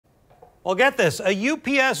Well, get this. A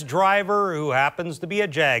UPS driver who happens to be a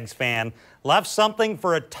Jags fan left something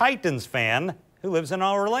for a Titans fan who lives in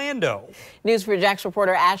Orlando. News4Jax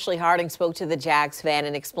reporter Ashley Harding spoke to the Jags fan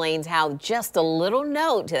and explains how just a little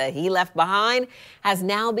note that he left behind has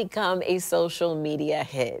now become a social media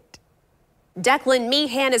hit. Declan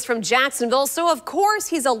Meehan is from Jacksonville, so of course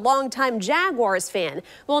he's a longtime Jaguars fan.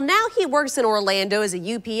 Well, now he works in Orlando as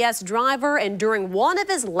a UPS driver, and during one of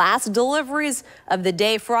his last deliveries of the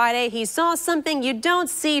day Friday, he saw something you don't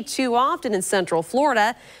see too often in Central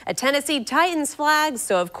Florida, a Tennessee Titans flag.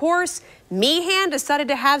 So of course, Meehan decided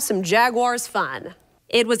to have some Jaguars fun.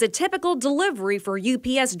 It was a typical delivery for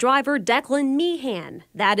UPS driver Declan Meehan.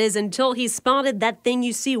 That is, until he spotted that thing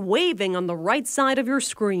you see waving on the right side of your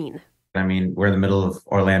screen. I mean, we're in the middle of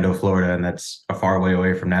Orlando, Florida, and that's a far way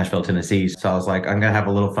away from Nashville, Tennessee. So I was like, I'm going to have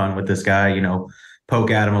a little fun with this guy,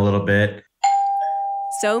 poke at him a little bit.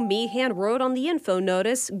 So Meehan wrote on the info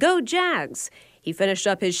notice, "Go Jags." He finished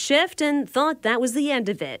up his shift and thought that was the end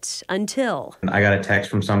of it until I got a text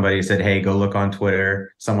from somebody who said, "Hey, go look on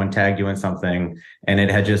Twitter. Someone tagged you in something." And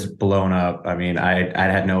it had just blown up. I mean, I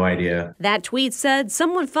had no idea. That tweet said,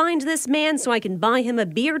 "Someone find this man so I can buy him a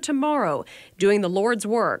beer tomorrow," doing the Lord's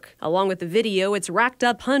work. Along with the video, it's racked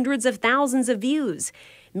up hundreds of thousands of views.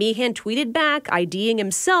 Meehan tweeted back, IDing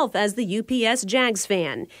himself as the UPS Jags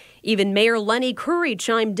fan. Even Mayor Lenny Curry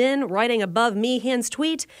chimed in, writing above Meehan's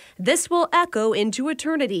tweet, "This will echo into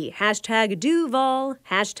eternity. Hashtag Duval,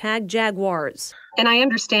 hashtag Jaguars." And I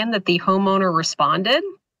understand that the homeowner responded.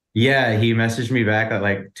 Yeah, he messaged me back at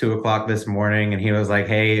like 2:00 this morning, and he was like,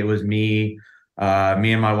 "Hey, it was me.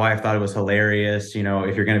 Me and my wife thought it was hilarious.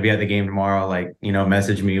 If you're going to be at the game tomorrow,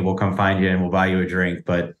 message me. We'll come find you and we'll buy you a drink.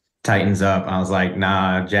 But Titans up." I was like,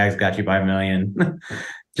 "Nah, Jags got you by a million."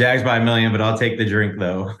 Jags by a million, but I'll take the drink,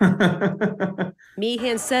 though.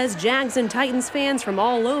 Meehan says Jags and Titans fans from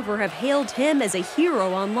all over have hailed him as a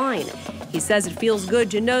hero online. He says it feels good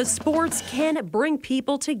to know sports can bring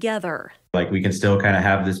people together. Like, we can still kind of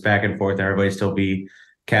have this back and forth and everybody still be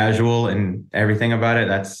casual and everything about it.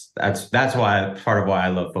 That's why, part of why I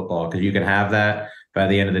love football, because you can have that. By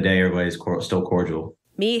the end of the day, everybody's still cordial.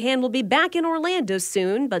 Meehan will be back in Orlando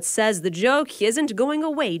soon, but says the joke isn't going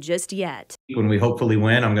away just yet. When we hopefully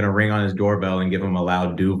win, I'm going to ring on his doorbell and give him a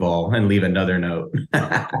loud Duval and leave another note.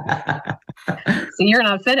 So you're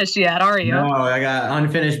not finished yet, are you? No, I got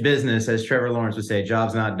unfinished business, as Trevor Lawrence would say.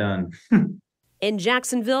 Job's not done. In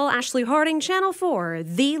Jacksonville, Ashley Harding, Channel 4,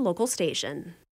 the local station.